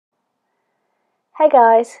Hey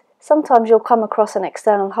guys, sometimes you'll come across an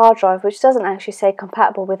external hard drive which doesn't actually say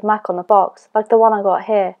compatible with Mac on the box, like the one I got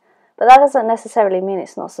here. But that doesn't necessarily mean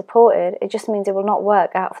it's not supported, it just means it will not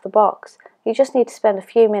work out of the box. You just need to spend a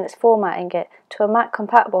few minutes formatting it to a Mac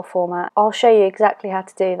compatible format. I'll show you exactly how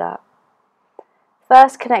to do that.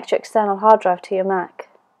 First, connect your external hard drive to your Mac.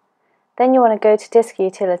 Then you want to go to Disk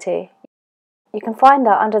Utility. You can find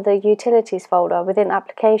that under the Utilities folder within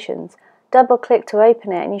Applications. Double click to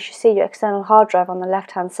open it and you should see your external hard drive on the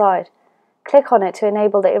left hand side. Click on it to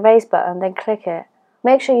enable the erase button, then click it.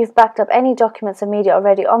 Make sure you've backed up any documents or media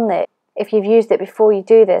already on there if you've used it before you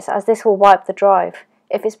do this, as this will wipe the drive.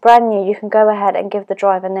 If it's brand new, you can go ahead and give the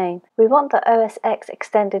drive a name. We want the OS X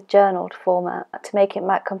extended journal format to make it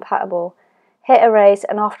Mac compatible. Hit erase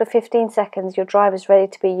and after 15 seconds your drive is ready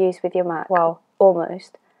to be used with your Mac. Well,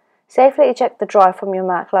 almost. Safely eject the drive from your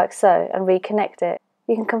Mac like so and reconnect it.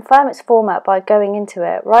 You can confirm its format by going into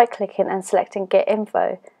it, right-clicking and selecting Get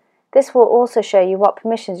Info. This will also show you what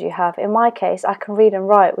permissions you have. In my case, I can read and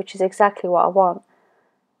write, which is exactly what I want.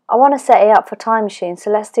 I want to set it up for Time Machine,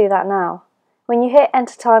 so let's do that now. When you hit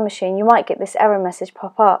Enter Time Machine, you might get this error message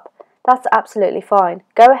pop up. That's absolutely fine.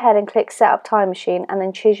 Go ahead and click Set Up Time Machine and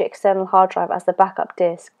then choose your external hard drive as the backup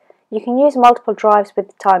disk. You can use multiple drives with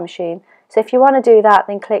the Time Machine, so if you want to do that,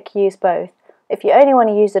 then click Use Both. If you only want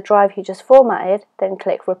to use the drive you just formatted, then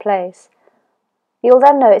click Replace. You'll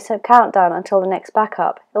then notice a countdown until the next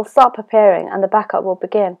backup. It'll start preparing and the backup will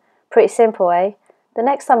begin. Pretty simple, eh? The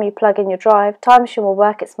next time you plug in your drive, Time Machine will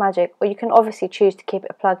work its magic, or you can obviously choose to keep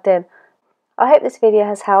it plugged in. I hope this video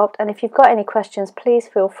has helped, and if you've got any questions, please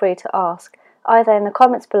feel free to ask, either in the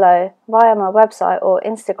comments below, via my website or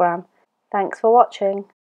Instagram. Thanks for watching.